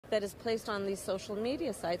that is placed on these social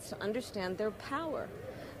media sites to understand their power.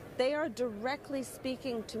 They are directly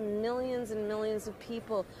speaking to millions and millions of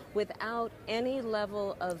people without any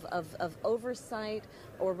level of oversight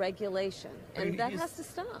or regulation. And that has to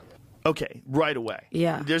stop. Okay, right away.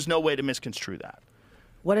 Yeah. There's no way to misconstrue that.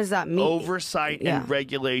 What does that mean? Oversight and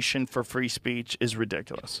regulation for free speech is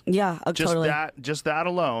ridiculous. Yeah, totally. Just that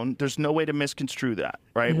alone, there's no way to misconstrue that,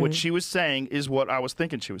 right? What she was saying is what I was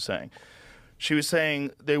thinking she was saying. She was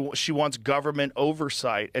saying she wants government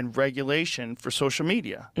oversight and regulation for social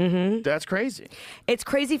media. That's crazy. It's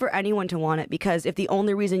crazy for anyone to want it, because if the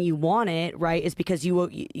only reason you want it, right, is because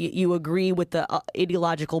you agree with the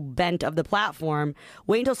ideological bent of the platform,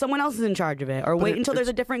 wait until someone else is in charge of it, or wait until there's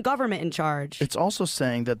a different government in charge. It's also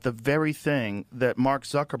saying that the very thing that Mark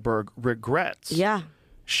Zuckerberg regrets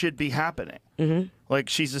should be happening. Like,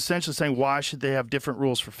 she's essentially saying, why should they have different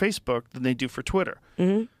rules for Facebook than they do for Twitter?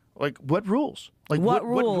 Like, what rules? Like, what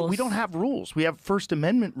rules? We don't have rules. We have First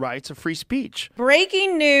Amendment rights of free speech.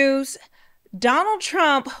 Breaking news. Donald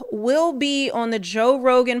Trump will be on the Joe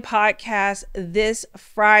Rogan podcast this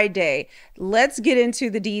Friday. Let's get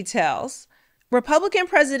into the details. Republican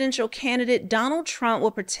presidential candidate Donald Trump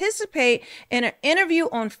will participate in an interview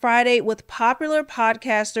on Friday with popular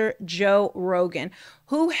podcaster Joe Rogan,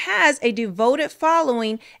 who has a devoted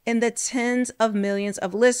following in the tens of millions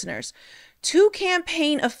of listeners. Two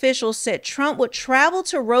campaign officials said Trump would travel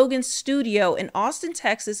to Rogan's studio in Austin,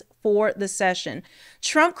 Texas for the session.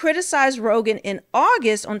 Trump criticized Rogan in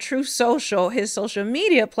August on Truth Social, his social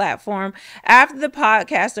media platform, after the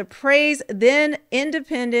podcaster praised then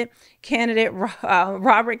independent candidate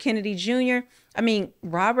Robert Kennedy Jr.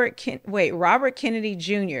 Robert Kennedy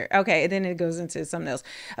Jr. Okay, then it goes into something else.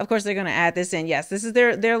 Of course, they're going to add this in. Yes, this is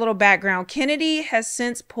their little background. Kennedy has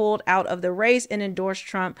since pulled out of the race and endorsed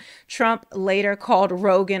Trump. Trump later called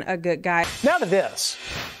Rogan a good guy. Now to this.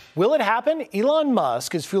 Will it happen? Elon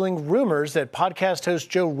Musk is fueling rumors that podcast host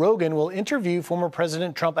Joe Rogan will interview former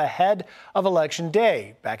President Trump ahead of Election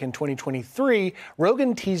Day. Back in 2023,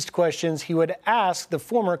 Rogan teased questions he would ask the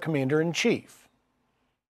former commander-in-chief.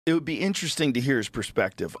 It would be interesting to hear his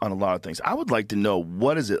perspective on a lot of things. I would like to know,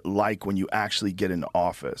 what is it like when you actually get into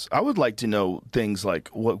office? I would like to know things like,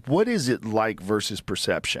 what is it like versus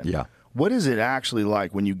perception? Yeah. What is it actually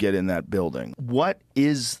like when you get in that building? What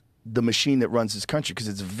is the machine that runs this country? Because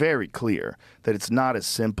it's very clear that it's not as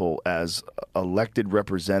simple as elected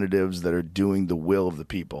representatives that are doing the will of the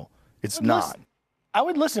people. It's not. I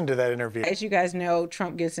would listen to that interview. As you guys know,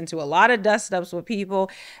 Trump gets into a lot of dust-ups with people,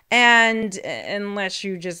 and unless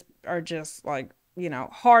you just are just like,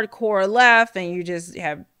 hardcore left and you just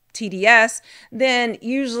have TDS, then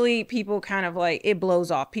usually people kind of like, it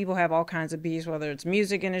blows off. People have all kinds of beefs, whether it's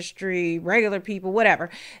music industry, regular people, whatever.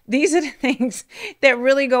 These are the things that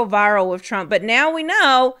really go viral with Trump. But now we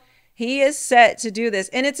know he is set to do this.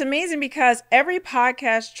 And it's amazing because every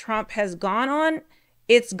podcast Trump has gone on,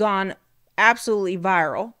 it's gone absolutely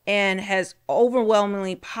viral and has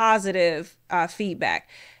overwhelmingly positive feedback.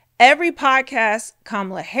 Every podcast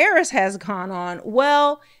Kamala Harris has gone on,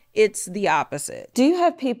 well, it's the opposite. Do you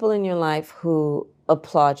have people in your life who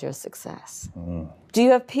applaud your success? Do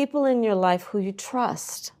you have people in your life who you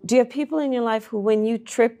trust? Do you have people in your life who, when you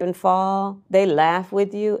trip and fall, they laugh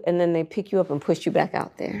with you and then they pick you up and push you back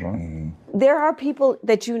out there? There are people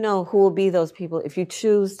that you know who will be those people if you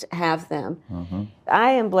choose to have them.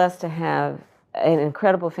 I am blessed to have an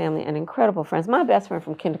incredible family and incredible friends. My best friend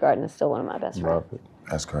from kindergarten is still one of my best friends.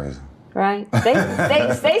 That's crazy. Right?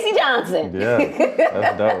 Stacey Johnson. Yeah,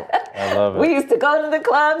 that's dope. I love it. We used to go to the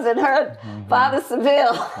clubs and her father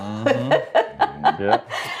Seville.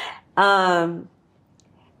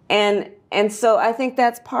 And so I think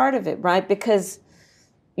that's part of it, right? Because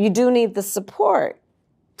you do need the support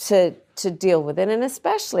to deal with it. And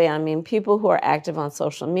especially, people who are active on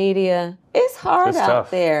social media, it's hard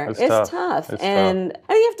out there. It's tough. And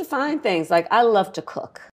you have to find things. Like, I love to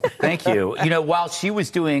cook. Thank you. While she was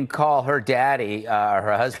doing Call Her Daddy,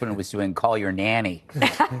 her husband was doing Call Your Nanny.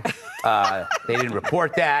 They didn't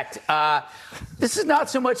report that. This is not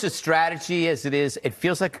so much a strategy as it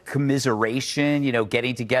feels like a commiseration,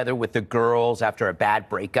 getting together with the girls after a bad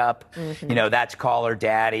breakup. That's Call Her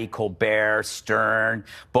Daddy, Colbert, Stern,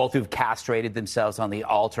 both who've castrated themselves on the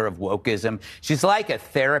altar of wokeism. She's like a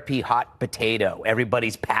therapy hot potato.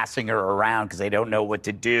 Everybody's passing her around because they don't know what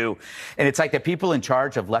to do. And it's like the people in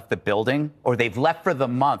charge have left the building, or they've left for the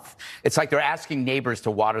month. It's like they're asking neighbors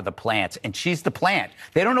to water the plants, and she's the plant.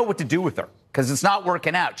 They don't know what to do with her because it's not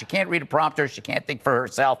working out. She can't read a prompter. She can't think for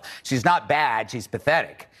herself. She's not bad. She's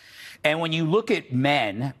pathetic. And when you look at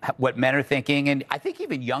men, what men are thinking, and I think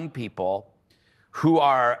even young people who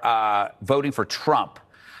are voting for Trump,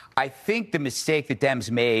 I think the mistake that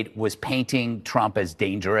Dems made was painting Trump as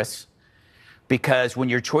dangerous, because when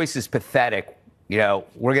your choice is pathetic,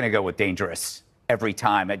 we're going to go with dangerous every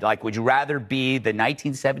time. Like, would you rather be the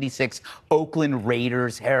 1976 Oakland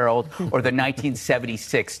Raiders, Harold, or the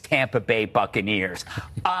 1976 Tampa Bay Buccaneers?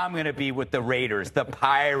 I'm going to be with the Raiders, the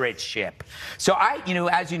pirate ship. So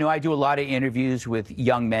as you know, I do a lot of interviews with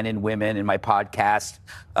young men and women in my podcast,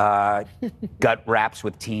 Gut Raps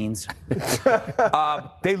with Teens.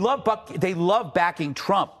 They love backing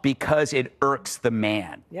Trump because it irks the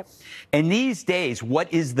man. Yep. And these days,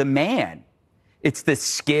 what is the man? It's the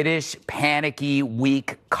skittish, panicky,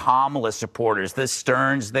 weak Kamala supporters, the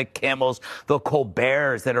Sterns, the Kimmels, the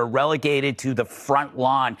Colberts that are relegated to the front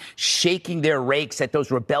lawn, shaking their rakes at those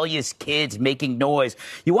rebellious kids making noise.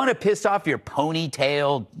 You want to piss off your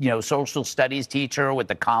ponytailed, social studies teacher with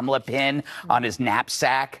the Kamala pin on his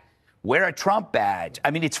knapsack? Wear a Trump badge. I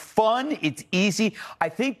mean, it's fun. It's easy. I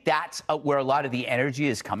think that's where a lot of the energy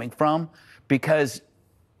is coming from, because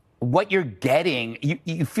what you're getting,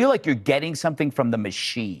 you feel like you're getting something from the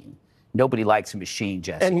machine. Nobody likes a machine,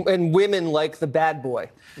 Jesse. And women like the bad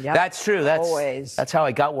boy. Yep. That's true. Always. That's how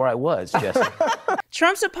I got where I was, Jesse.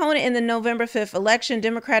 Trump's opponent in the November 5th election,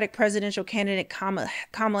 Democratic presidential candidate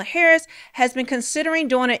Kamala Harris, has been considering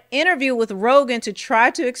doing an interview with Rogan to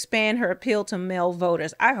try to expand her appeal to male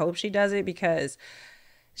voters. I hope she does it, because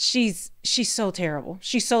she's so terrible.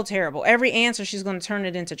 She's so terrible. Every answer, she's going to turn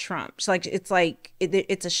it into Trump.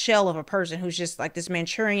 It's a shell of a person who's just like this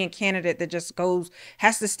Manchurian candidate that just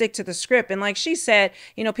has to stick to the script. And like she said,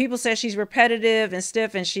 people say she's repetitive and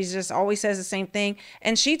stiff, and she just always says the same thing.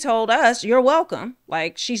 And she told us, you're welcome.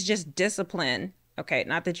 Like, she's just disciplined. Okay.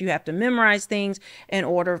 Not that you have to memorize things in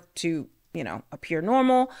order to, appear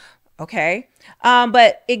normal. Okay.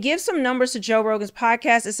 But it gives some numbers to Joe Rogan's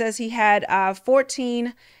podcast. It says he had it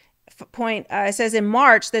says in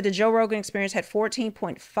March that the Joe Rogan Experience had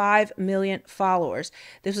 14.5 million followers.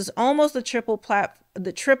 This was almost triple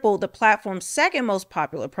the platform's second most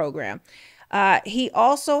popular program. He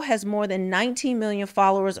also has more than 19 million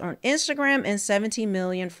followers on Instagram and 17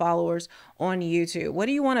 million followers on YouTube. What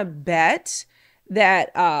do you want to bet that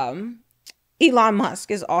Elon Musk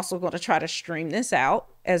is also going to try to stream this out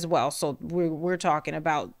as well? So we're talking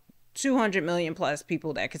about 200 million plus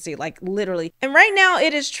people that could see, like, literally. And right now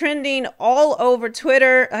it is trending all over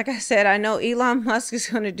Twitter. Like I said, I know Elon Musk is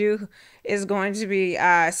going to be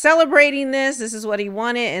celebrating this. This is what he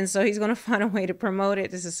wanted. And so he's going to find a way to promote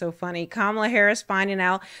it. This is so funny. Kamala Harris finding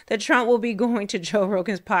out that Trump will be going to Joe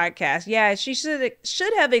Rogan's podcast. Yeah, she should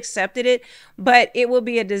have accepted it, but it will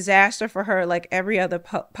be a disaster for her, like every other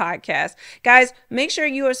podcast. Guys, make sure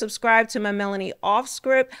you are subscribed to my Melanie Off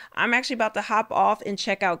Script. I'm actually about to hop off and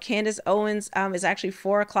check out Candace Owens. It's actually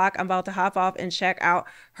 4 o'clock. I'm about to hop off and check out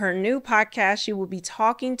her new podcast. She will be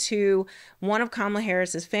talking to one of Kamala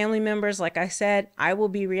Harris's family members. Like I said, I will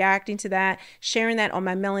be reacting to that, sharing that on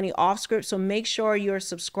my Melanie Off Script. So make sure you're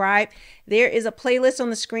subscribed. There is a playlist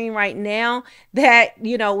on the screen right now that,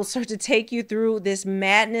 will start to take you through this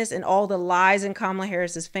madness and all the lies in Kamala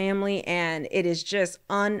Harris's family. And it is just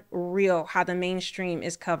unreal how the mainstream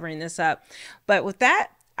is covering this up. But with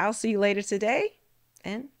that, I'll see you later today,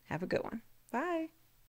 and have a good one.